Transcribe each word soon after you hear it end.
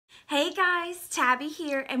Hey guys, Tabby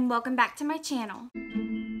here and welcome back to my channel.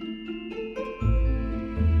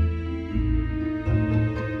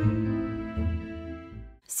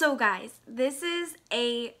 So guys, this is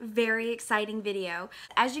a very exciting video.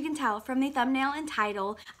 As you can tell from the thumbnail and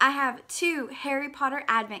title, I have two Harry Potter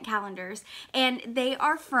advent calendars and they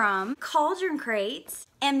are from Cauldron Crates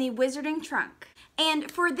and the Wizarding Trunk.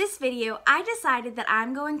 And for this video, I decided that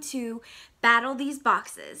I'm going to battle these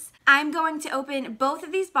boxes. I'm going to open both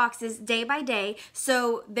of these boxes day by day,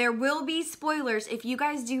 so there will be spoilers. If you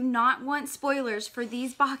guys do not want spoilers for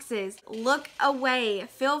these boxes, look away,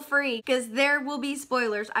 feel free, because there will be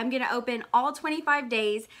spoilers. I'm gonna open all 25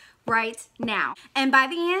 days right now. And by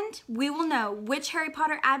the end, we will know which Harry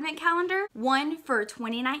Potter advent calendar won for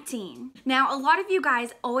 2019. Now, a lot of you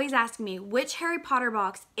guys always ask me which Harry Potter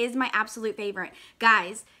box is my absolute favorite.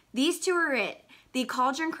 Guys, these two are it. The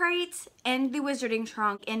Cauldron Crates and the Wizarding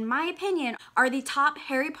Trunk, in my opinion, are the top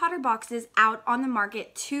Harry Potter boxes out on the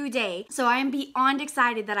market today. So I am beyond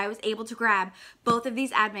excited that I was able to grab both of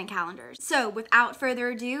these advent calendars. So without further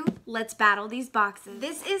ado, let's battle these boxes.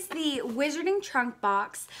 This is the Wizarding Trunk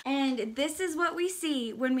box, and this is what we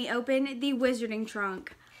see when we open the Wizarding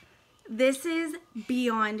Trunk. This is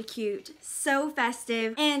beyond cute, so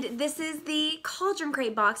festive, and this is the Cauldron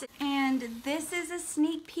Crate box, and this is a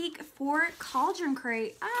sneak peek for Cauldron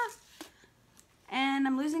Crate. And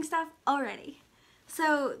I'm losing stuff already.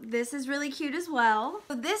 So this is really cute as well.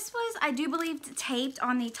 This was, I do believe, taped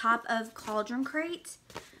on the top of Cauldron Crate.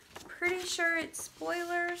 Pretty sure it's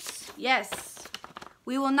spoilers. Yes,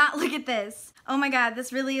 we will not look at this. Oh my god,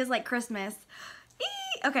 this really is like Christmas.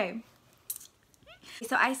 Eee! Okay.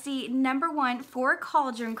 So I see number 1 for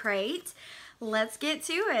Cauldron Crate. Let's get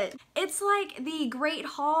to it. It's like the Great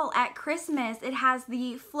Hall at Christmas. It has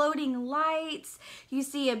the floating lights. You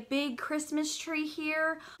see a big Christmas tree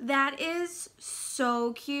here. That is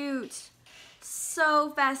so cute. So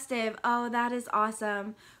festive. Oh, that is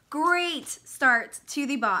awesome. Great start to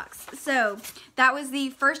the box. So that was the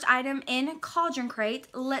first item in Cauldron Crate.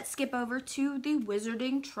 Let's skip over to the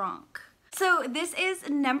Wizarding Trunk. So this is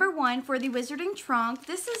number 1 for the Wizarding Trunk.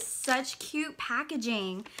 This is such cute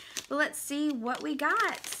packaging. Let's see what we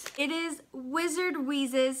got. It is Wizard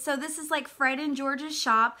Wheezes. So this is like Fred and George's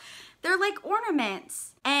shop. They're like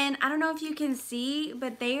ornaments. And I don't know if you can see,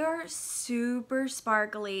 but they are super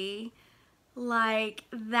sparkly. Like,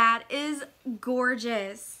 that is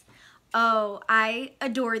gorgeous. Oh, I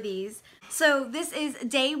adore these. So this is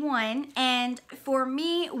day 1, and for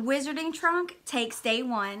me, Wizarding Trunk takes day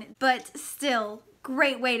 1, but still,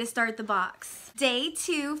 great way to start the box. Day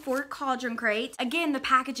 2 for Cauldron Crate. Again, the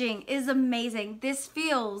packaging is amazing. This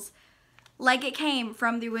feels like it came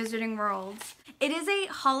from the Wizarding World. It is a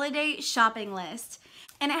holiday shopping list.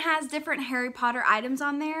 And it has different Harry Potter items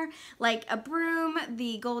on there, like a broom,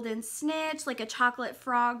 the golden snitch, like a chocolate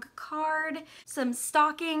frog card, some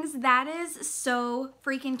stockings. That is so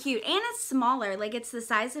freaking cute. And it's smaller, like it's the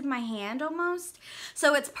size of my hand almost.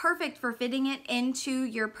 So it's perfect for fitting it into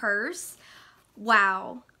your purse.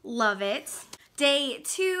 Wow, love it. Day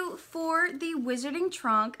 2 for the Wizarding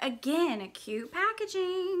Trunk. Again, a cute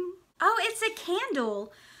packaging. Oh, it's a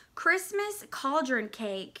candle. Christmas cauldron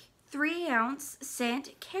cake. 3-ounce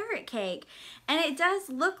scent carrot cake, and it does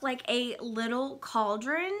look like a little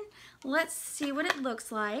cauldron. Let's see what it looks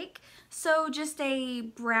like. So just a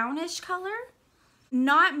brownish color.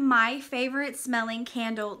 Not my favorite smelling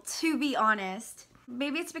candle, to be honest.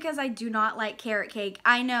 Maybe it's because I do not like carrot cake.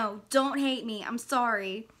 I know, don't hate me, I'm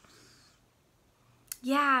sorry.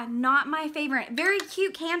 Yeah, not my favorite. Very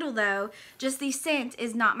cute candle though, just the scent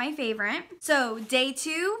is not my favorite. So day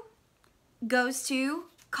 2 goes to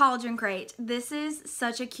Cauldron Crate. This is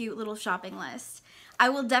such a cute little shopping list. I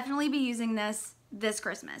will definitely be using this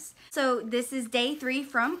Christmas. So this is day 3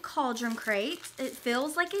 from Cauldron Crate. It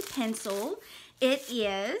feels like a pencil. It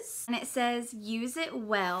is, and it says use it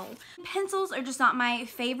well. Pencils are just not my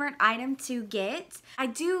favorite item to get. I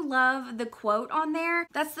do love the quote on there.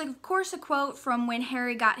 That's of course a quote from when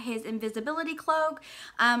Harry got his invisibility cloak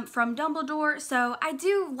from Dumbledore, so I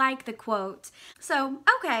do like the quote. So,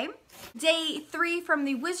 okay. Day 3 from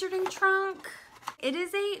the Wizarding Trunk. It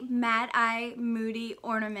is a Mad Eye Moody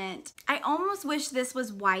ornament. I almost wish this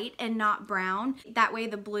was white and not brown. That way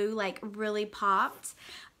the blue like really popped,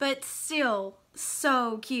 but still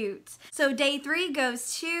so cute. So day 3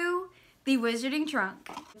 goes to the Wizarding Trunk.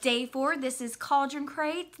 Day 4, this is Cauldron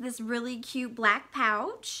Crate, this really cute black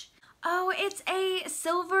pouch. Oh, it's a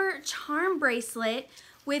silver charm bracelet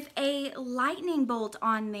with a lightning bolt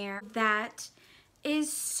on there. That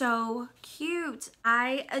is so cute.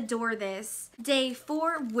 I adore this. Day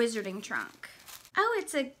 4, Wizarding Trunk. Oh,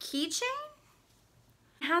 it's a keychain?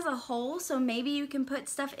 It has a hole, so maybe you can put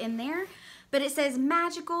stuff in there, but it says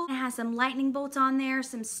magical. It has some lightning bolts on there,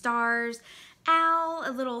 some stars, owl,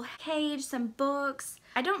 a little cage, some books.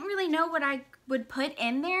 I don't really know what I would put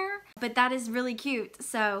in there, but that is really cute.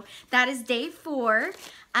 So that is day 4.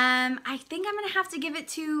 I think I'm gonna have to give it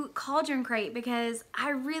to Cauldron Crate because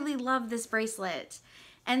I really love this bracelet.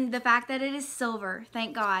 And the fact that it is silver,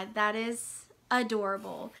 thank God, that is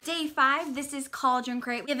adorable. Day 5, this is Cauldron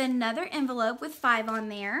Crate. We have another envelope with 5 on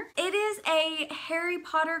there. It is a Harry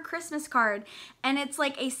Potter Christmas card, and it's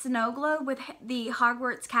like a snow globe with the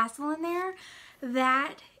Hogwarts castle in there.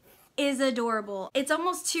 That is adorable. It's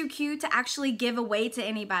almost too cute to actually give away to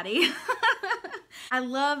anybody. I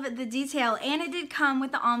love the detail, and it did come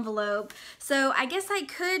with the envelope, so I guess I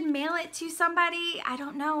could mail it to somebody. I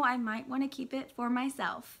don't know, I might want to keep it for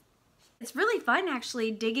myself. It's really fun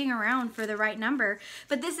actually digging around for the right number,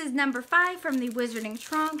 but this is number 5 from the Wizarding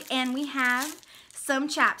Trunk, and we have some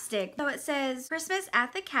chapstick. So it says Christmas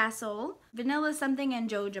at the Castle, vanilla something, and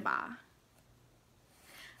jojoba.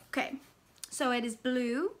 Okay, so it is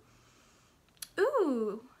blue.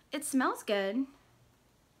 Ooh, it smells good.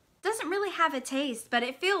 Doesn't really have a taste, but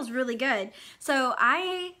it feels really good. So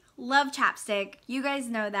I love chapstick, you guys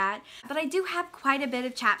know that, but I do have quite a bit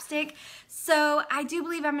of chapstick, so I do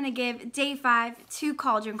believe I'm gonna give day 5 to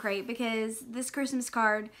Cauldron Crate because this Christmas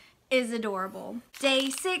card is adorable.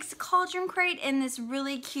 Day 6, Cauldron Crate in this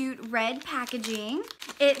really cute red packaging.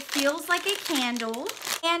 It feels like a candle,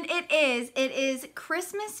 and it is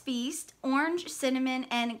Christmas Feast, orange, cinnamon,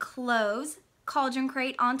 and cloves. Cauldron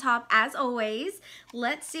Crate on top as always.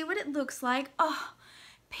 Let's see what it looks like. Oh,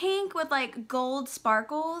 pink with like gold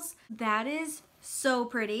sparkles. That is so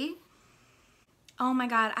pretty. Oh my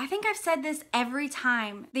God, I think I've said this every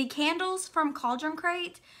time. The candles from Cauldron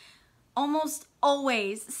Crate almost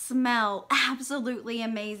always smell absolutely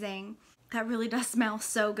amazing. That really does smell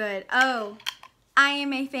so good. Oh, I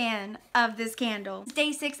am a fan of this candle.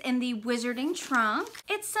 Day 6 in the Wizarding Trunk.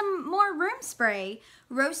 It's some more room spray.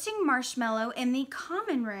 Roasting marshmallow in the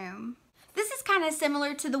common room. This is kind of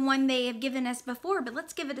similar to the one they have given us before, but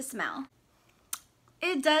let's give it a smell.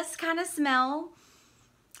 It does kind of smell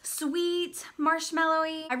sweet,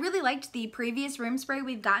 marshmallowy. I really liked the previous room spray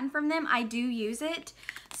we've gotten from them. I do use it,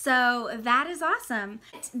 so that is awesome.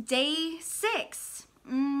 Day 6.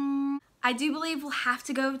 I do believe we'll have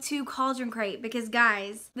to go to Cauldron Crate because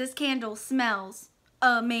guys, this candle smells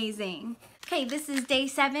amazing. Okay, this is day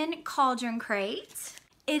 7, Cauldron Crate.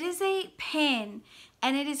 It is a pin,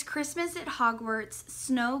 and it is Christmas at Hogwarts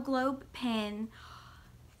snow globe pin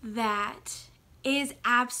that is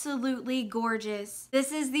absolutely gorgeous.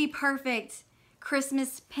 This is the perfect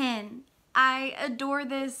Christmas pin. I adore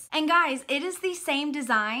this. And guys, it is the same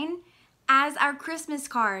design as our Christmas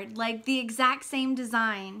card, like the exact same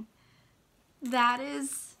design. That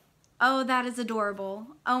is, oh, that is adorable.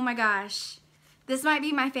 Oh my gosh. This might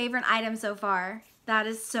be my favorite item so far. That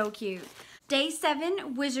is so cute. Day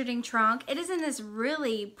 7, Wizarding Trunk. It is in this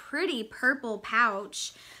really pretty purple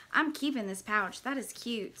pouch. I'm keeping this pouch. That is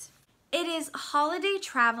cute. It is Holiday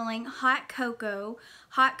Traveling Hot Cocoa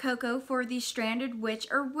for the Stranded Witch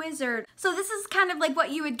or Wizard. So this is kind of like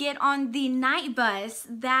what you would get on the night bus.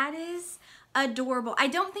 That is adorable. I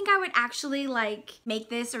don't think I would actually like make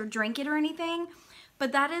this or drink it or anything,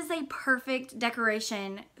 but that is a perfect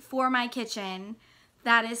decoration for my kitchen.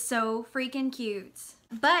 That is so freaking cute.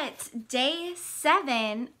 But day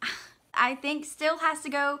 7, I think still has to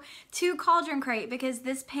go to Cauldron Crate because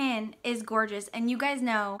this pin is gorgeous, and you guys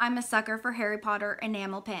know I'm a sucker for Harry Potter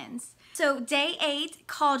enamel pins. So day 8,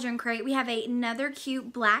 Cauldron Crate, we have another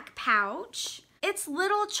cute black pouch. It's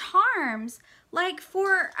little charms, like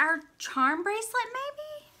for our charm bracelet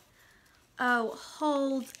maybe? Oh,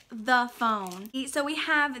 hold the phone. So we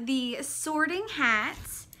have the sorting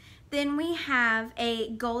hats, then we have a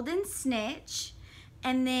golden snitch,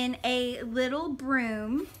 and then a little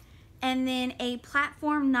broom, and then a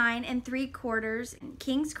platform 9 3/4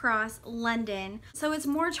 King's Cross, London. So it's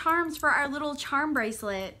more charms for our little charm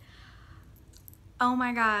bracelet. Oh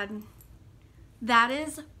my God, that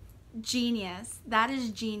is genius. That is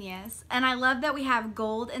genius. And I love that we have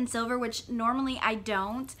gold and silver, which normally I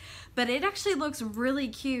don't, but it actually looks really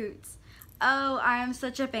cute. Oh, I am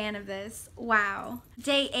such a fan of this. Wow.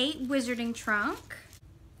 Day 8, Wizarding Trunk.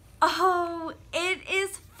 Oh, it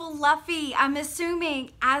is Fluffy. I'm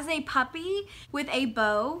assuming as a puppy with a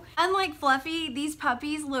bow. Unlike Fluffy, these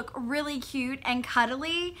puppies look really cute and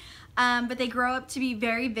cuddly, but they grow up to be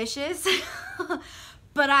very vicious.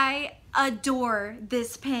 But I adore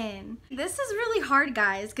this pin. This is really hard,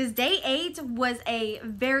 guys, because day 8 was a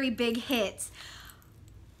very big hit.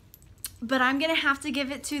 but I'm gonna have to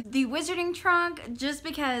give it to the Wizarding Trunk just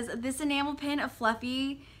because this enamel pin of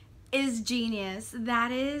Fluffy is genius.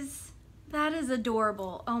 That is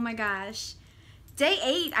adorable. Oh my gosh. Day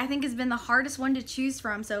 8, I think, has been the hardest one to choose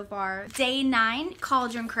from so far. Day 9,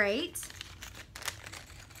 Cauldron Crate.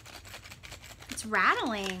 It's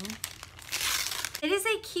rattling. It is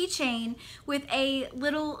a keychain with a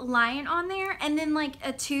little lion on there and then like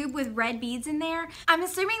a tube with red beads in there. I'm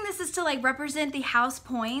assuming this is to like represent the house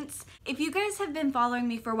points. If you guys have been following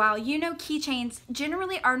me for a while, you know keychains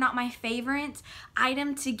generally are not my favorite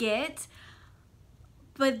item to get,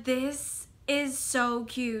 but this is so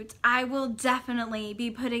cute. I will definitely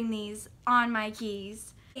be putting these on my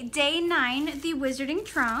keys. Day 9, the Wizarding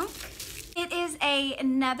Trunk. It is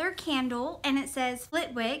another candle and it says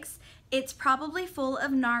Flitwicks. It's probably full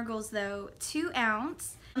of nargles though, 2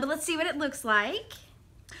 ounce. But let's see what it looks like.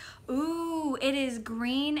 Ooh, it is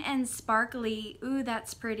green and sparkly. Ooh,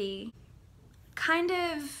 that's pretty. Kind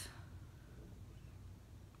of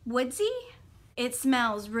woodsy. It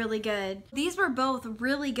smells really good. These were both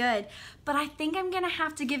really good, but I think I'm gonna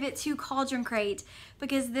have to give it to Cauldron Crate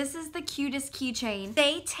because this is the cutest keychain.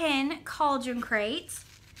 Day 10, Cauldron Crate.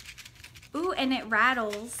 Ooh, and it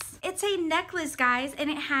rattles. It's a necklace, guys, and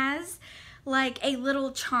it has like a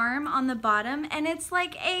little charm on the bottom, and it's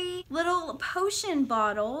like a little potion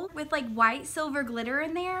bottle with like white silver glitter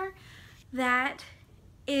in there. That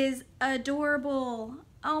is adorable.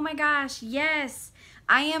 Oh my gosh, yes.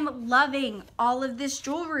 I am loving all of this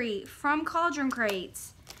jewelry from Cauldron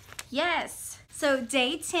Crates. Yes. So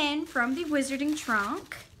day 10 from the Wizarding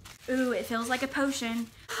Trunk. Ooh, it feels like a potion.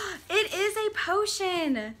 It is a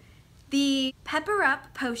potion. The Pepper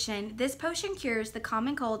Up potion. This potion cures the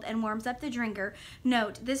common cold and warms up the drinker.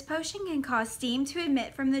 Note, this potion can cause steam to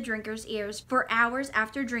emit from the drinker's ears for hours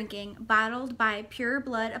after drinking, bottled by Pure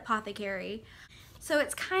Blood Apothecary. So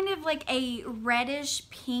it's kind of like a reddish,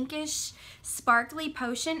 pinkish, sparkly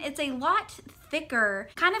potion. It's a lot thicker,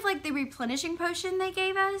 kind of like the replenishing potion they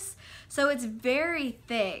gave us. So it's very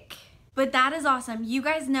thick. But that is awesome. You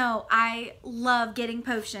guys know I love getting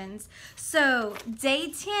potions. So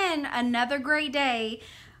day 10, another great day,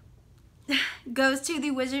 goes to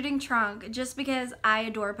the Wizarding Trunk just because I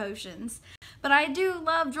adore potions. But I do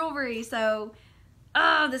love jewelry, so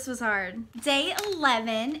oh, this was hard. Day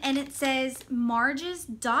 11, and it says Marge's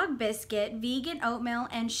Dog Biscuit, Vegan Oatmeal,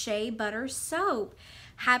 and Shea Butter Soap.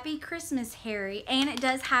 Happy Christmas, Harry. And it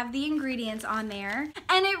does have the ingredients on there.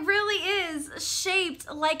 And it really is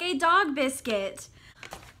shaped like a dog biscuit.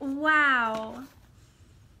 Wow.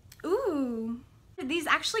 Ooh. These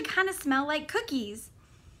actually kind of smell like cookies.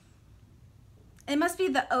 It must be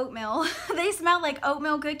the oatmeal. They smell like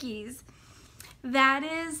oatmeal cookies. That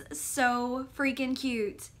is so freaking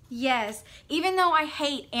cute. Yes, even though I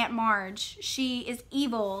hate Aunt Marge, she is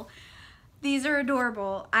evil. These are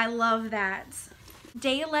adorable. I love that.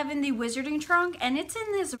 Day 11, the Wizarding Trunk, and it's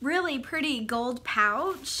in this really pretty gold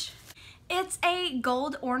pouch. It's a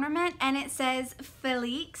gold ornament and it says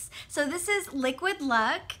Felix. So this is Liquid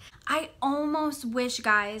Luck. I almost wish,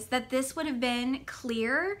 guys, that this would have been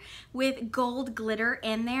clear with gold glitter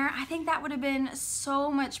in there. I think that would have been so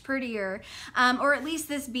much prettier. Or at least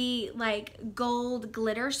this be like gold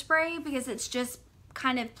glitter spray because it's just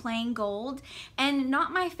kind of plain gold and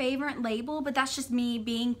not my favorite label, but that's just me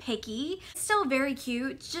being picky. It's still very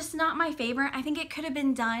cute, just not my favorite. I think it could have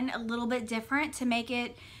been done a little bit different to make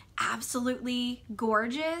it absolutely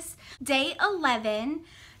gorgeous. Day 11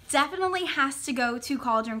 definitely has to go to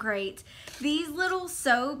Cauldron Crate. These little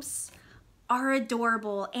soaps are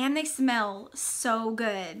adorable and they smell so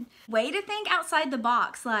good. Way to think outside the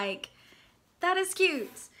box, like that is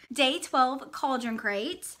cute. Day 12, Cauldron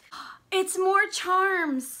Crate. It's more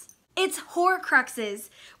charms. It's Horcruxes.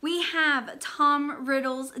 We have Tom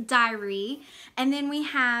Riddle's Diary, and then we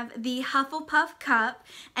have the Hufflepuff Cup,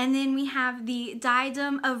 and then we have the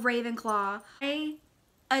Diadem of Ravenclaw. I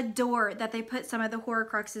adore that they put some of the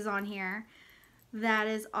Horcruxes on here. That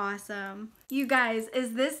is awesome. You guys,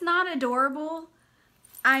 is this not adorable?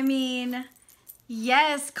 I mean,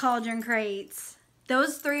 yes, Cauldron Crates.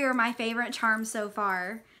 Those 3 are my favorite charms so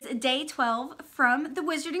far. Day 12 from the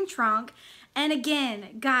Wizarding Trunk. And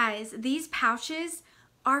again, guys, these pouches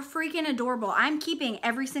are freaking adorable. I'm keeping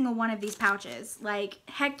every single one of these pouches. Like,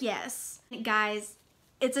 heck yes. Guys,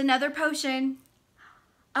 it's another potion.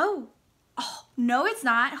 Oh, no it's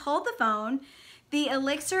not. Hold the phone. The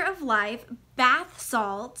Elixir of Life Bath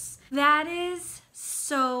Salts. That is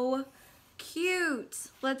so cute.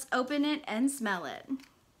 Let's open it and smell it.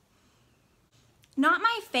 Not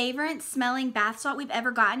my favorite smelling bath salt we've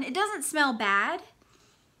ever gotten. It doesn't smell bad.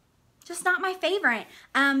 just not my favorite.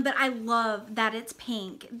 But I love that it's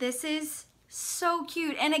pink. This is so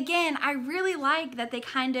cute. And again, I really like that they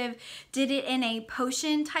kind of did it in a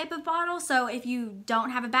potion type of bottle. So if you don't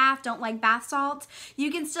have a bath, don't like bath salts,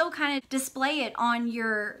 you can still kind of display it on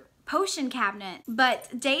your potion cabinet.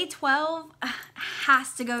 But day 12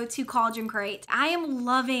 has to go to Cauldron Crate. I am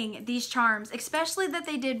loving these charms, especially that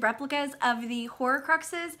they did replicas of the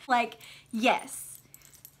Horcruxes. Like, yes.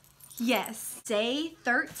 Yes. Day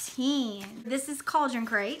 13. This is Cauldron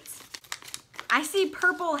Crate. I see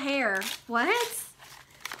purple hair. What?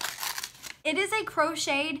 It is a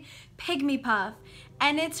crocheted pygmy puff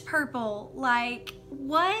and it's purple. Like,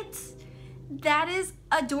 what? That is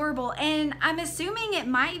adorable. And I'm assuming it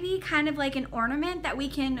might be kind of like an ornament that we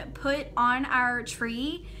can put on our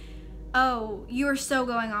tree. Oh, you're so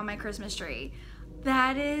going on my Christmas tree.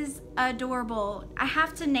 That is adorable. I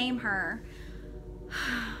have to name her.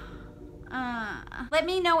 Let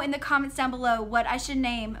me know in the comments down below what I should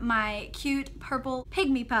name my cute purple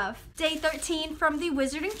pygmy puff. Day 13 from the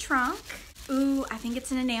Wizarding Trunk. Ooh, I think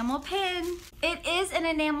it's an enamel pin. It is an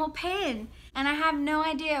enamel pin, and I have no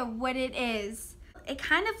idea what it is. It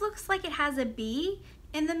kind of looks like it has a bee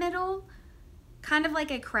in the middle, kind of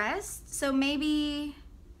like a crest, so maybe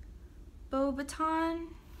Beaubaton.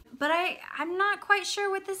 But I'm not quite sure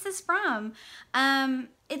what this is from.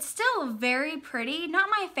 It's still very pretty. Not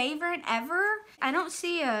my favorite ever. I don't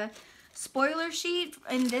see a spoiler sheet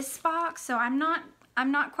in this box, so I'm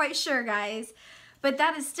not quite sure, guys. But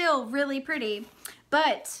that is still really pretty.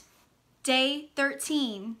 But day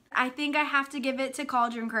 13, I think I have to give it to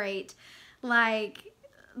Cauldron Crate. Like,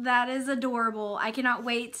 that is adorable. I cannot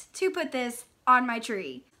wait to put this on my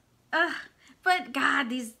tree. Ugh. But God,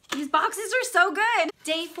 these boxes are so good.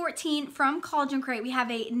 Day 14 from Cauldron Crate, we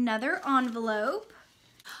have another envelope.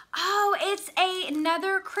 Oh, it's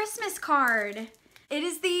another Christmas card. It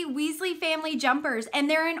is the Weasley family jumpers, and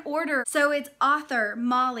they're in order. So it's Arthur,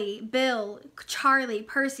 Molly, Bill, Charlie,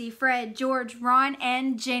 Percy, Fred, George, Ron,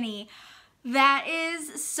 and Ginny. That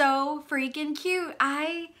is so freaking cute.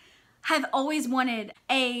 I have always wanted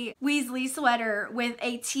a Weasley sweater with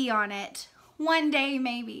a T on it. One day,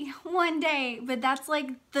 maybe. One day. But that's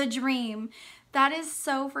like the dream. That is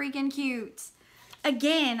so freaking cute.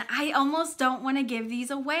 Again, I almost don't want to give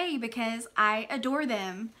these away because I adore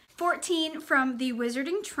them. 14 from the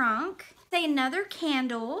Wizarding Trunk. Another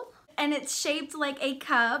candle, and it's shaped like a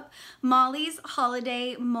cup. Molly's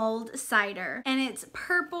Holiday Mulled Cider. And it's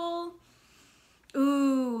purple.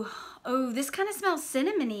 Ooh, oh, this kind of smells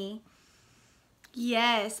cinnamony.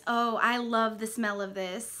 Yes, oh, I love the smell of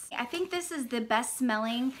this. I think this is the best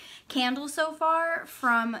smelling candle so far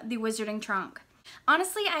from the Wizarding Trunk.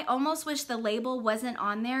 Honestly, I almost wish the label wasn't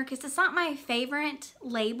on there because it's not my favorite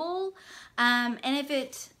label. And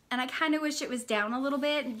I kind of wish it was down a little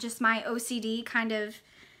bit, just my OCD kind of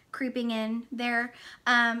creeping in there.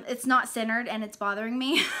 It's not centered and it's bothering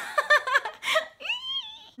me.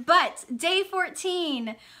 But day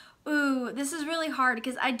 14, ooh, this is really hard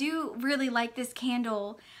because I do really like this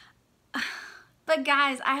candle. But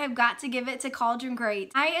guys, I have got to give it to Cauldron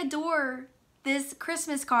Crate. I adore this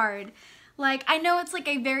Christmas card. Like, I know it's like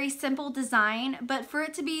a very simple design, but for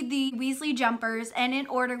it to be the Weasley jumpers and in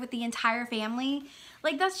order with the entire family,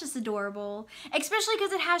 like, that's just adorable. Especially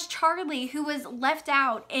because it has Charlie, who was left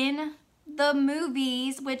out in the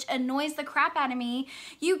movies, which annoys the crap out of me.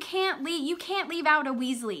 You can't leave out a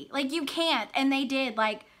Weasley. Like, you can't. And they did.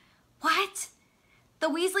 Like, what? The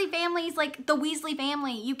Weasley family is like the Weasley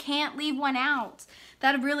family. You can't leave one out.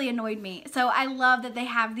 That really annoyed me. So I love that they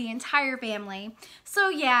have the entire family. So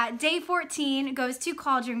yeah, day 14 goes to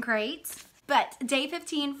Cauldron Crate. But day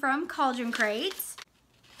 15 from Cauldron Crate.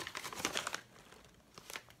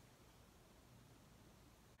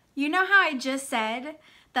 You know how I just said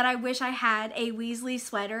that I wish I had a Weasley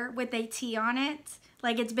sweater with a T on it?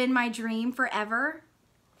 Like, it's been my dream forever.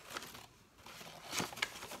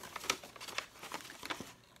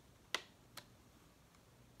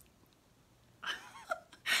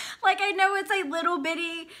 Like, I know it's a little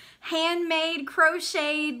bitty handmade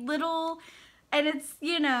crocheted little, and it's,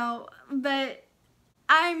 you know, but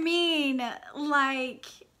I mean, like,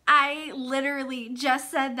 I literally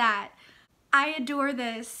just said that. I adore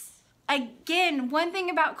this. Again, one thing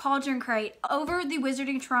about Cauldron Crate over the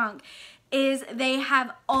Wizarding Trunk is they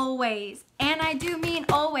have always, and I do mean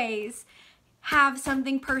always, have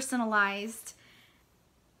something personalized.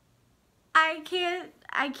 I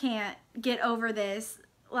can't get over this.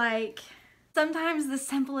 Like, sometimes the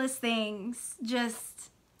simplest things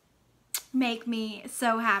just make me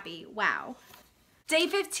so happy. Wow. Day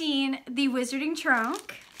 15, the Wizarding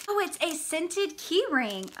Trunk. Oh, it's a scented key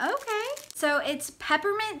ring. Okay. So it's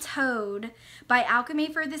Peppermint Toad by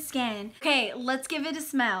Alchemy for the Skin. Okay, let's give it a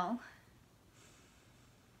smell.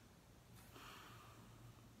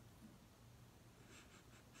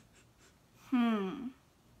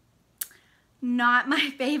 Not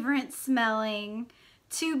my favorite smelling,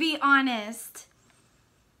 to be honest.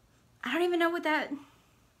 I don't even know what that...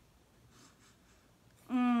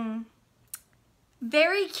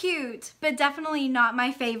 Very cute, but definitely not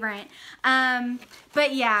my favorite.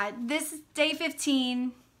 But yeah, this is day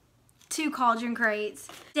 15, 2 Cauldron crates.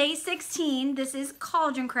 Day 16, this is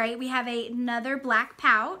Cauldron crate. We have another black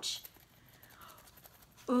pouch.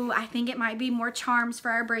 Ooh, I think it might be more charms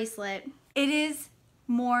for our bracelet. It is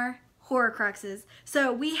more Horcruxes.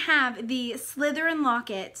 So we have the Slytherin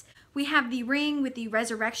locket. We have the ring with the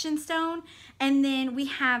resurrection stone, and then we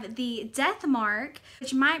have the death mark,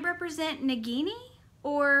 which might represent Nagini,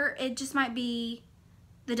 or it just might be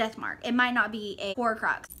the death mark. It might not be a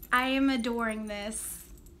Horcrux. I am adoring this.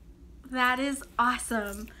 That is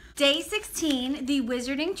awesome. Day 16, the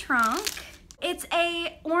Wizarding Trunk. It's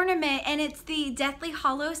a ornament and it's the Deathly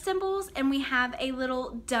Hollow symbols, and we have a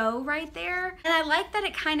little doe right there. And I like that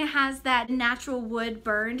it kind of has that natural wood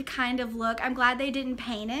burned kind of look. I'm glad they didn't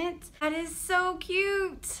paint it. That is so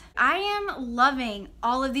cute. I am loving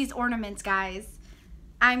all of these ornaments, guys.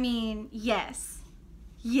 I mean, yes.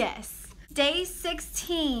 Yes. Day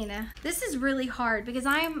 16. This is really hard because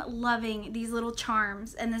I am loving these little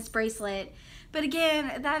charms and this bracelet. But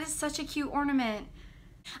again, that is such a cute ornament.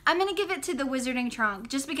 I'm gonna give it to the Wizarding Trunk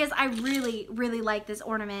just because I really, really like this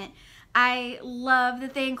ornament. I love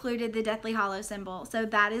that they included the Deathly Hollow symbol, so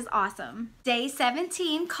that is awesome. Day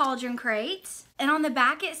 17, Cauldron crate. And on the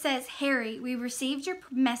back it says, Harry, we received your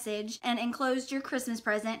message and enclosed your Christmas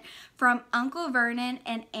present from Uncle Vernon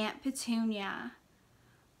and Aunt Petunia.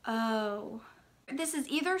 Oh. This is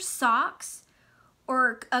either socks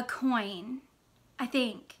or a coin, I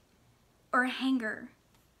think, or a hanger.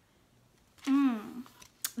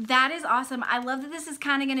 That is awesome. I love that this is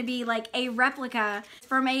kind of going to be like a replica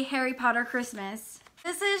from a Harry Potter Christmas.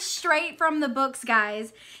 This is straight from the books,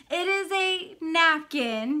 guys. It is a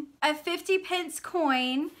napkin, a 50-pence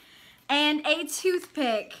coin, and a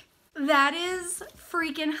toothpick. That is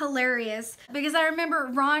freaking hilarious because I remember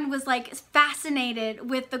Ron was like fascinated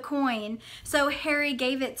with the coin, so Harry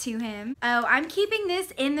gave it to him. Oh, I'm keeping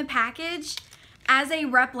this in the package as a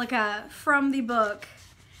replica from the book,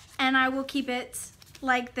 and I will keep it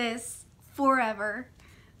like this forever.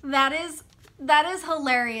 That is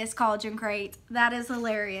hilarious, Cauldron crate. That is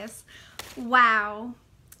hilarious. Wow.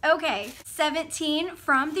 Okay, 17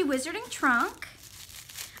 from the Wizarding Trunk.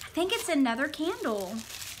 I think it's another candle.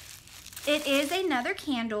 It is another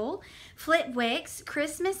candle. Flitwick's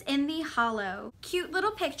Christmas in the Hollow. Cute little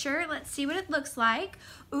picture. Let's see what it looks like.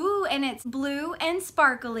 Ooh, and it's blue and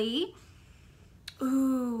sparkly.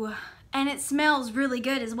 Ooh, and it smells really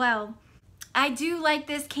good as well. I do like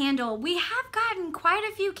this candle. We have gotten quite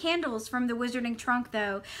a few candles from the Wizarding Trunk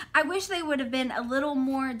though. I wish they would have been a little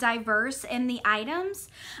more diverse in the items,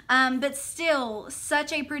 but still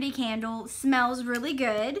such a pretty candle, smells really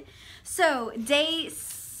good. So day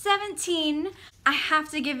 17, I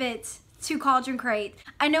have to give it to Cauldron crate.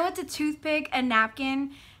 I know it's a toothpick, a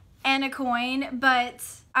napkin, and a coin, but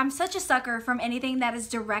I'm such a sucker from anything that is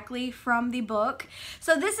directly from the book.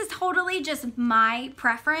 So this is totally just my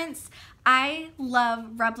preference. I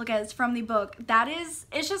love replicas from the book.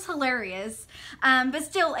 It's just hilarious. But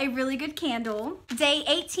still a really good candle. Day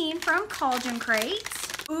 18 from Cauldron crate.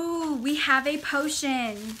 Ooh, we have a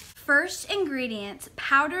potion. First ingredient,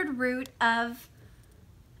 powdered root of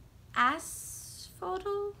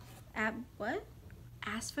asphodel? What?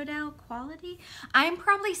 Asphodel quality? I'm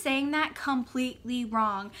probably saying that completely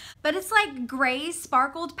wrong, but it's like gray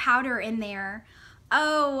sparkled powder in there.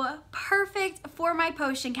 Oh, perfect for my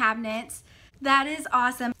potion cabinets. That is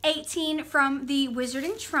awesome. 18 from the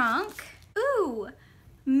Wizarding Trunk. Ooh,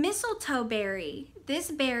 mistletoe berry. This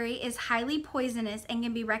berry is highly poisonous and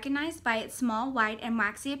can be recognized by its small, white, and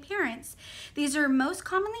waxy appearance. These are most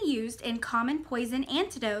commonly used in common poison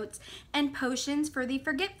antidotes and potions for the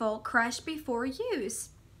forgetful, crushed before use.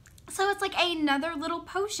 So it's like another little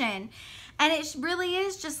potion, and it really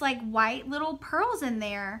is just like white little pearls in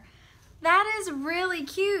there. That is really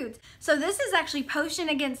cute. So this is actually potion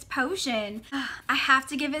against potion. I have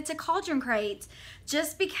to give it to Cauldron crate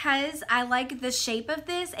just because I like the shape of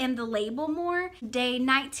this and the label more. Day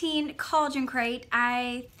 19 Cauldron crate.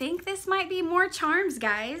 I think this might be more charms,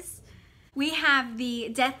 guys. We have the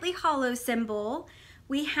Deathly Hollow symbol.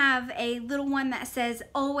 We have a little one that says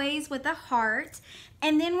always with a heart.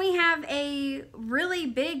 And then we have a really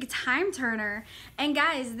big time turner. And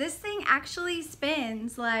guys, this thing actually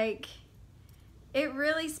spins. Like, it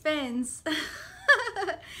really spins.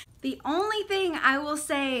 The only thing I will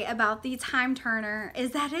say about the time turner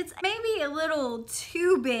is that it's maybe a little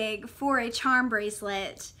too big for a charm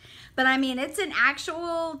bracelet. But I mean, it's an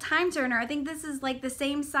actual time turner. I think this is like the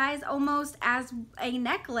same size almost as a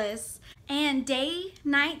necklace. And day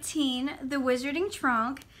 19, the Wizarding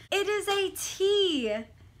Trunk. It is a tea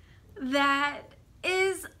that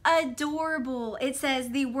is adorable. It says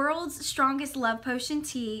the world's strongest love potion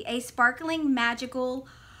tea, a sparkling magical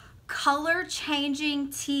color changing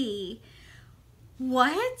tea.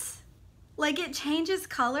 What? Like it changes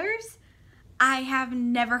colors? I have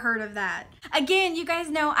never heard of that. Again, you guys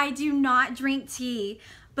know I do not drink tea,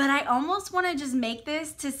 but I almost want to just make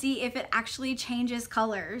this to see if it actually changes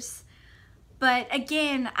colors. But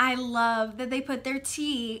again, I love that they put their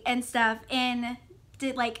tea and stuff in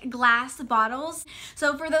like glass bottles.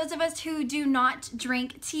 So for those of us who do not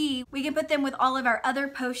drink tea, we can put them with all of our other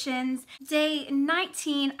potions. Day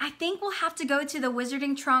 19, I think we'll have to go to the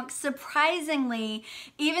Wizarding Trunk. Surprisingly,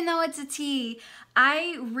 even though it's a tea,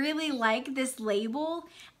 I really like this label,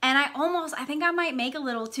 and I think I might make a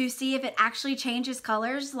little to see if it actually changes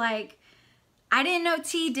colors. Like, I didn't know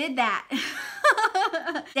tea did that.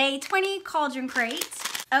 Day 20, Cauldron Crate.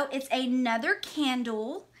 Oh, it's another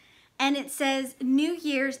candle. And it says New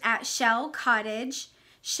Year's at Shell Cottage,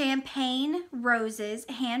 champagne, roses,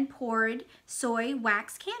 hand-poured soy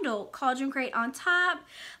wax candle. Cauldron Crate on top.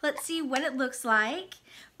 Let's see what it looks like.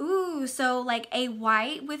 Ooh, so like a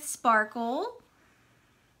white with sparkle.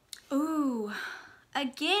 Ooh,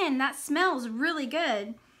 again, that smells really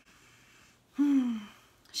good.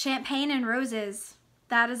 Champagne and roses.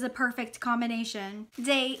 That is a perfect combination.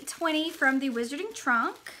 Day 20 from the Wizarding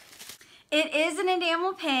Trunk. It is an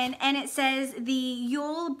enamel pin, and it says the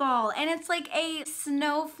Yule Ball, and it's like a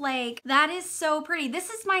snowflake. That is so pretty. This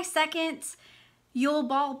is my second Yule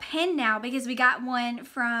Ball pin now because we got one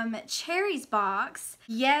from Cherry's box.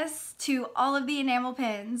 Yes to all of the enamel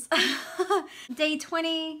pins. Day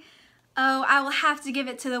 20. Oh, I will have to give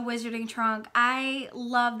it to the Wizarding Trunk. I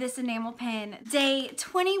love this enamel pin. Day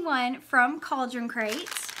 21 from Cauldron Crate.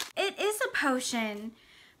 It is a potion,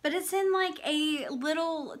 but it's in like a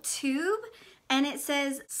little tube, and it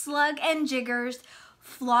says Slug and Jiggers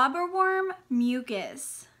Flobberworm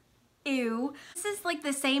Mucus. Ew. This is like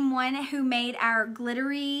the same one who made our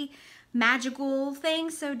glittery magical thing.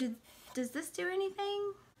 So does this do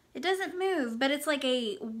anything? It doesn't move, but it's like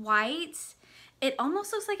a white. It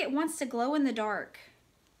almost looks like it wants to glow in the dark.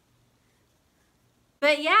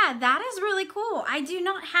 But yeah, that is really cool. I do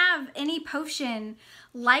not have any potion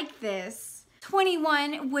like this.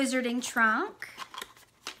 21 Wizarding Trunk.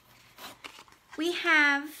 We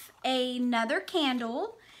have another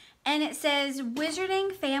candle, and it says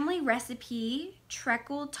Wizarding Family Recipe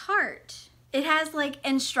Treacle Tart. It has like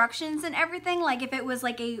instructions and everything, like if it was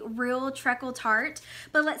like a real treacle tart.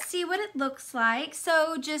 But let's see what it looks like.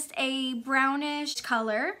 So just a brownish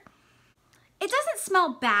color. It doesn't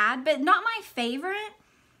smell bad, but not my favorite.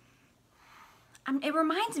 It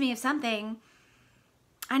reminds me of something.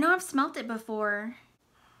 I know I've smelt it before.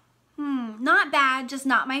 Not bad, just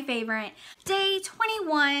not my favorite. Day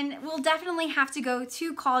 21, we'll definitely have to go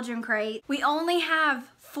to Cauldron Crate. We only have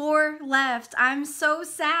 4 left. I'm so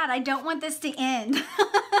sad. I don't want this to end.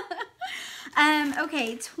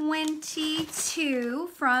 Okay, 22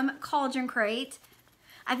 from Cauldron Crate.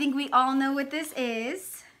 I think we all know what this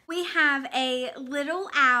is. We have a little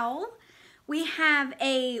owl. We have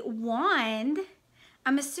a wand.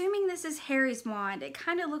 I'm assuming this is Harry's wand. It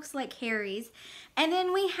kind of looks like Harry's. And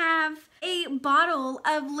then we have a bottle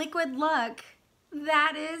of liquid luck.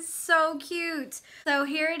 That is so cute. So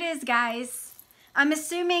here it is, guys. I'm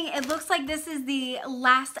assuming it looks like this is the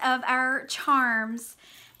last of our charms.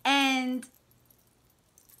 And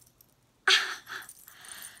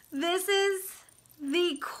this is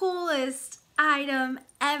the coolest item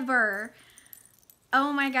ever.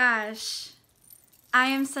 Oh my gosh. I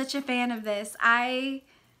am such a fan of this.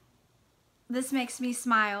 This makes me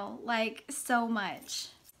smile like so much.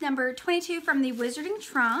 Number 22 from the Wizarding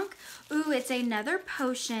Trunk. Ooh, it's another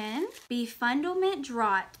potion. Befundlement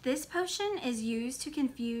Draught. This potion is used to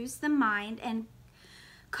confuse the mind and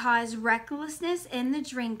cause recklessness in the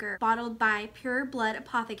drinker. Bottled by Pure Blood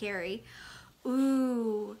Apothecary.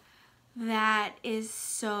 Ooh, that is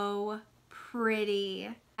so pretty.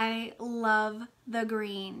 I love the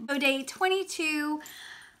green. So day 22.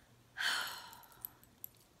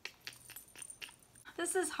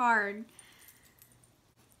 This is hard.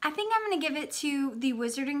 I think I'm gonna give it to the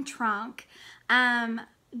Wizarding Trunk,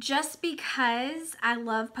 just because I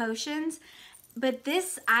love potions, but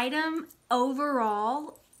this item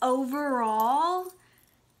overall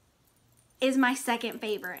is my second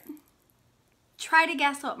favorite. Try to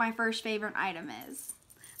guess what my first favorite item is.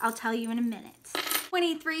 I'll tell you in a minute.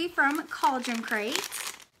 23 from Cauldron Crate.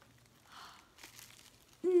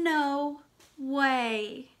 No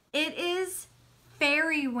way. It is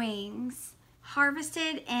fairy wings,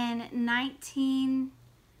 harvested in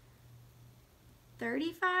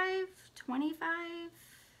 1935, 25,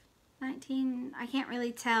 19, I can't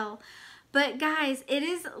really tell. But guys, it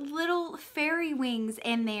is little fairy wings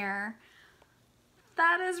in there.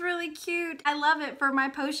 That is really cute. I love it for my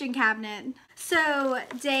potion cabinet. So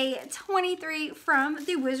day 23 from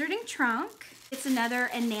the Wizarding Trunk. It's another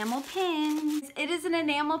enamel pin. It is an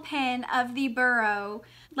enamel pin of the burrow,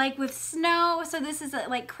 like with snow. So this is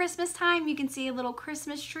like Christmas time. You can see a little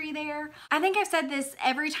Christmas tree there. I think I've said this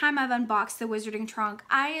every time I've unboxed the Wizarding Trunk.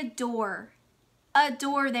 I adore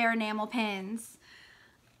their enamel pins.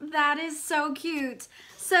 That is so cute.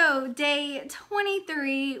 So day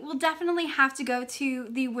 23, we'll definitely have to go to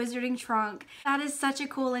the Wizarding Trunk. That is such a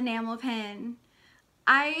cool enamel pin.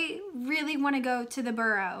 I really want to go to the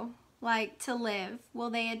burrow, like to live. Will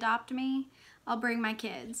they adopt me? I'll bring my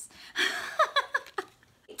kids.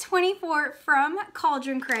 24 from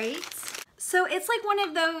Cauldron Crate. So it's like one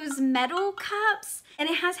of those metal cups, and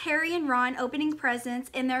it has Harry and Ron opening presents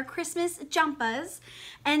in their Christmas jumpas.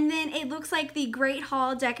 And then it looks like the Great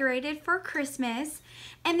Hall decorated for Christmas.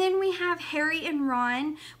 And then we have Harry and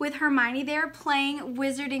Ron with Hermione there playing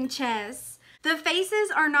wizarding chess. The faces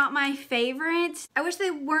are not my favorite. I wish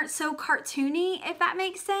they weren't so cartoony, if that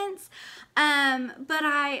makes sense. But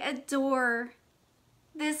I adore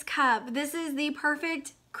this cup. This is the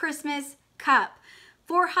perfect Christmas cup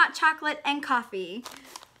for hot chocolate and coffee.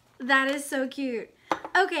 That is so cute.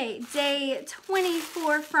 Okay, day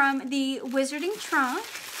 24 from the Wizarding Trunk.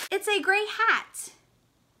 It's a gray hat.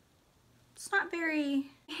 It's not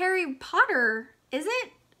very Harry Potter, is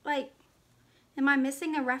it? Like, am I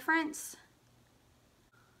missing a reference?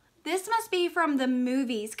 This must be from the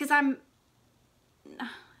movies, because am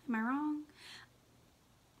I wrong?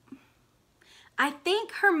 I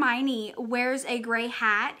think Hermione wears a gray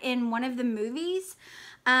hat in one of the movies.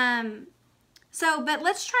 But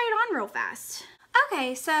let's try it on real fast.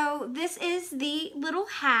 Okay, so this is the little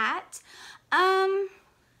hat.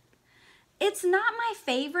 It's not my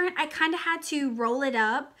favorite. I kind of had to roll it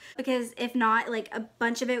up because if not, like a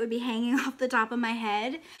bunch of it would be hanging off the top of my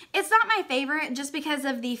head. It's not my favorite just because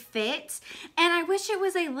of the fit, and I wish it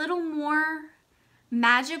was a little more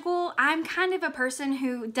magical. I'm kind of a person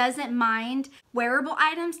who doesn't mind wearable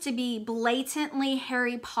items to be blatantly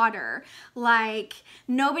Harry Potter. Like,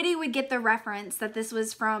 nobody would get the reference that this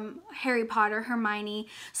was from Harry Potter, Hermione.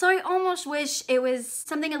 So I almost wish it was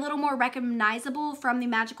something a little more recognizable from the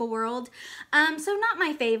magical world. So not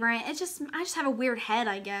my favorite. I just have a weird head,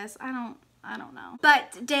 I guess. I don't know.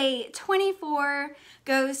 But day 24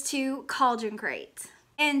 goes to Cauldron Crate.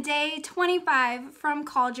 And day 25 from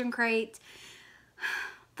Cauldron Crate,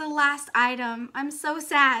 the last item. I'm so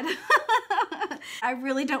sad. I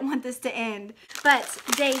really don't want this to end. But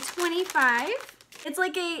day 25, it's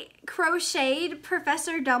like a crocheted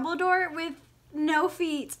Professor Dumbledore with no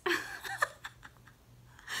feet.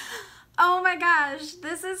 Oh my gosh,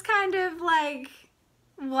 this is kind of like,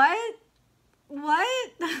 what?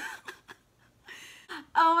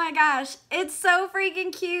 Oh my gosh, it's so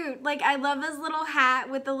freaking cute. Like, I love his little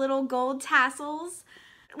hat with the little gold tassels.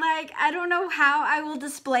 Like, I don't know how I will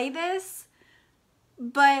display this,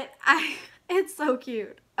 but it's so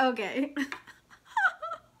cute. Okay.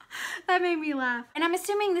 That made me laugh. And I'm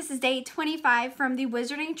assuming this is day 25 from the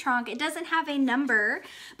Wizarding Trunk. It doesn't have a number,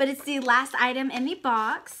 but it's the last item in the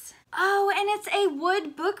box. Oh, and it's a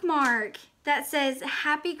wood bookmark that says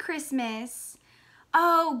Happy Christmas.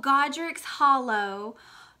 Oh, Godric's Hollow.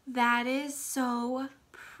 That is so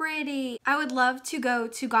pretty. I would love to go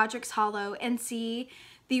to Godric's Hollow and see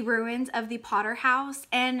the ruins of the Potter house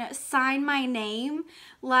and sign my name.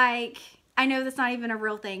 Like, I know that's not even a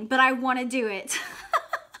real thing, but I want to do it.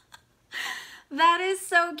 That is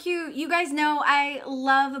so cute. You guys know I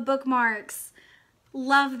love bookmarks.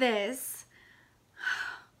 Love this.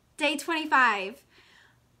 Day 25.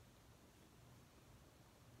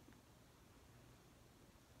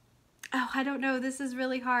 Oh, I don't know. This is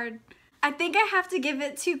really hard. I think I have to give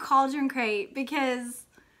it to Cauldron Crate because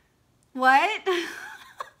what?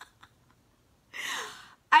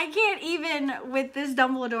 I can't even with this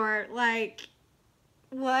Dumbledore. Like,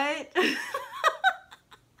 what?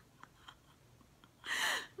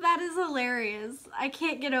 That is hilarious. I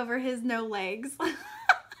can't get over his no legs.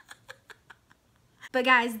 But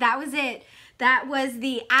guys, that was it. That was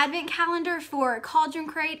the advent calendar for Cauldron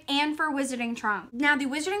Crate and for Wizarding Trunk. Now, the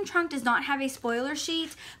Wizarding Trunk does not have a spoiler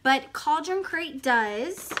sheet, but Cauldron Crate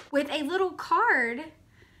does, with a little card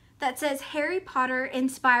that says Harry Potter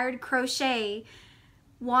inspired crochet,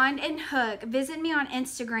 wand and hook. Visit me on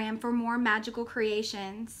Instagram for more magical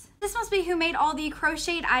creations. This must be who made all the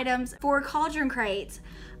crocheted items for Cauldron Crate.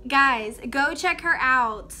 Guys, go check her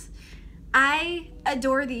out. I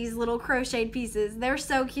adore these little crocheted pieces. They're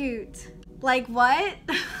so cute. Like what?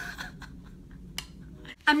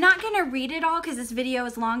 I'm not gonna read it all because this video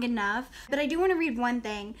is long enough, but I do want to read one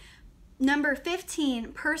thing. Number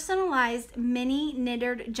 15, personalized mini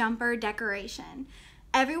knitted jumper decoration.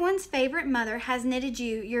 Everyone's favorite mother has knitted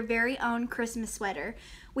you your very own Christmas sweater.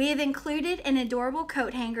 We have included an adorable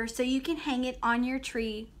coat hanger so you can hang it on your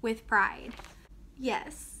tree with pride.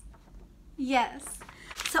 Yes. Yes.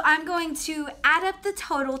 So I'm going to add up the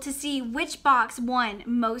total to see which box won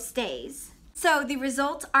most days. So the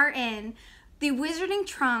results are in. The Wizarding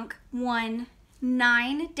Trunk won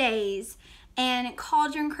 9 days and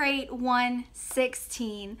Cauldron Crate won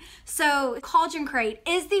 16. So Cauldron Crate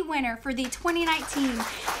is the winner for the 2019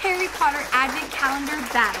 Harry Potter Advent Calendar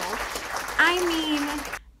Battle. I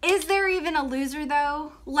mean, is there even a loser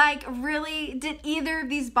though? Like really, did either of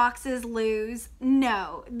these boxes lose?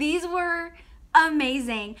 No, these were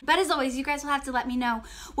amazing. But as always, you guys will have to let me know,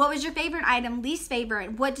 what was your favorite item, least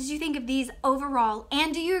favorite? What did you think of these overall?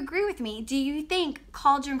 And do you agree with me? Do you think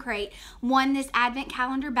Cauldron Crate won this advent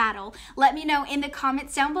calendar battle? Let me know in the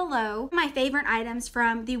comments down below. My favorite items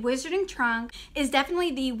from the Wizarding Trunk is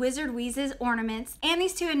definitely the Wizard Wheezes ornaments and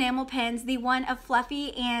these two enamel pins, the one of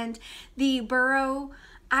Fluffy and the Burrow.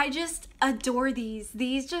 I just adore these.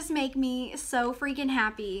 These just make me so freaking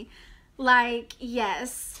happy. Like,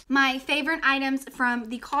 yes. My favorite items from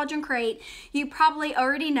the Cauldron Crate, you probably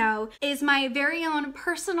already know, is my very own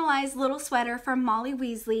personalized little sweater from Molly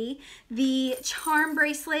Weasley. The charm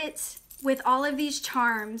bracelet with all of these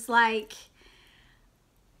charms. Like,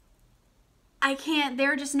 I can't,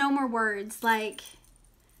 there are just no more words. Like,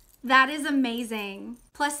 that is amazing.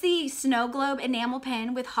 Plus the snow globe enamel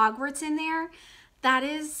pin with Hogwarts in there. That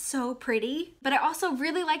is so pretty. But I also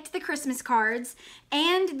really liked the Christmas cards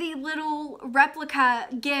and the little replica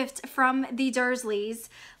gift from the Dursleys.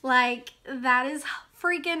 Like, that is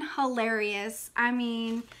freaking hilarious. I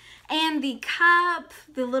mean, and the cup,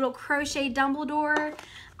 the little crochet Dumbledore.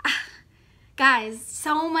 Guys,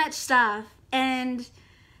 so much stuff. And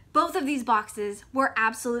both of these boxes were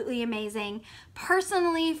absolutely amazing.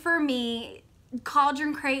 Personally, for me,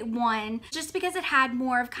 Cauldron Crate won just because it had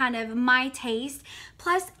more of kind of my taste,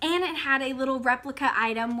 plus and it had a little replica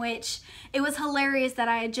item, which it was hilarious that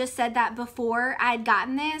I had just said that before I had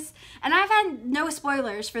gotten this, and I've had no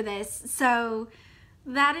spoilers for this, so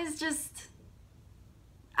that is just,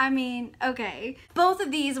 I mean, okay. Both of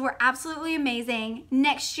these were absolutely amazing.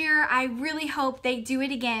 Next year I really hope they do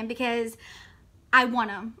it again because I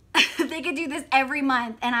want them. They could do this every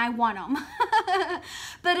month and I want them.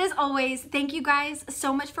 But as always, thank you guys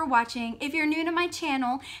so much for watching. If you're new to my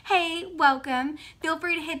channel, hey, welcome. Feel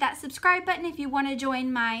free to hit that subscribe button if you want to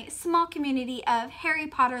join my small community of Harry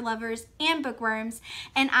Potter lovers and bookworms.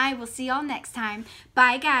 And I will see y'all next time.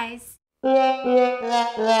 Bye, guys. And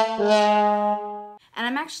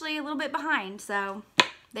I'm actually a little bit behind, so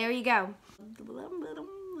there you go.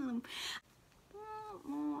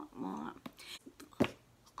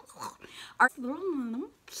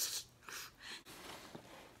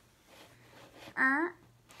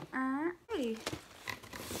 Hey.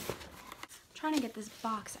 Trying to get this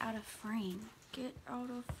box out of frame. Get out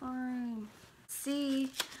of frame. See?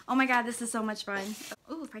 Oh my god, this is so much fun.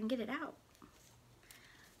 Oh, if I can get it out.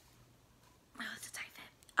 Oh, it's a tight fit.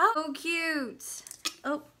 Oh, cute.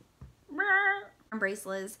 Oh.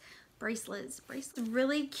 Bracelets.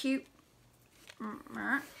 Really cute.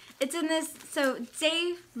 It's in this, so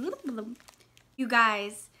Dave, you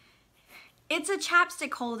guys, it's a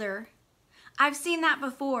chapstick holder. I've seen that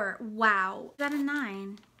before. Wow. Is that a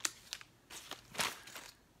 9?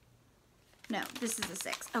 No, this is a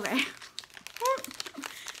 6. Okay.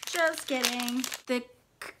 Just kidding.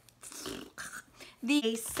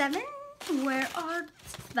 The 7, where art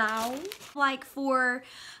thou? Like for,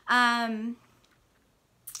 the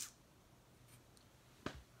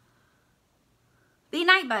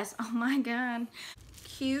night bus. Oh my god.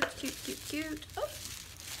 Cute, cute, cute, cute. Oh.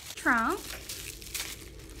 Trunk.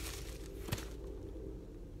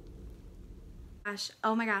 Gosh.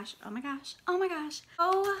 Oh my gosh. Oh my gosh. Oh my gosh.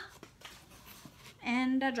 Oh.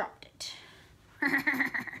 And I dropped it.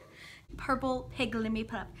 Purple pig, let me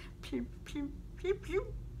put up.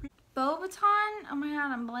 Bobaton? Oh my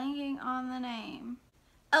god, I'm blanking on the name.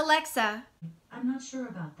 Alexa. I'm not sure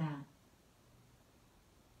about that.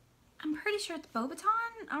 I'm pretty sure it's Bobaton.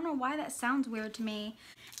 I don't know why that sounds weird to me.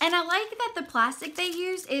 And I like that the plastic they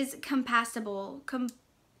use is composable.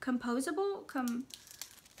 Composable?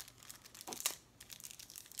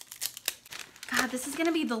 God, this is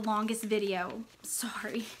gonna be the longest video.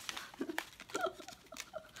 Sorry.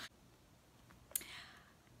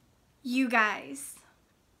 You guys,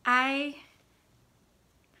 I'm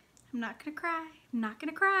not gonna cry. I'm not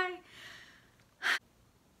gonna cry.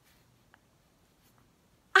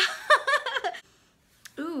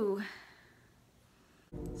 Ooh.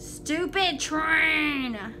 Stupid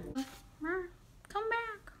train. Come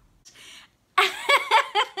back.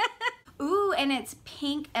 Ooh, and it's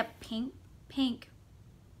pink, pink.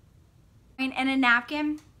 And a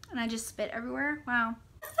napkin, and I just spit everywhere. Wow.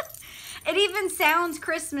 It even sounds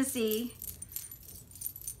Christmassy.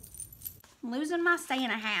 I'm losing my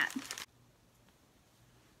Santa hat.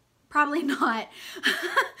 Probably not.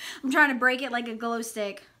 I'm trying to break it like a glow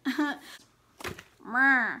stick.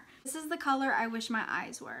 This is the color I wish my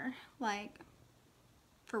eyes were. Like,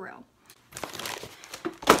 for real.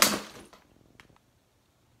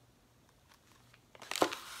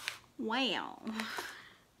 Wow.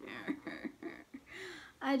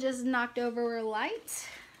 I just knocked over a light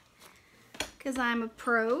because I'm a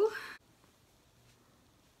pro.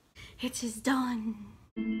 It is done.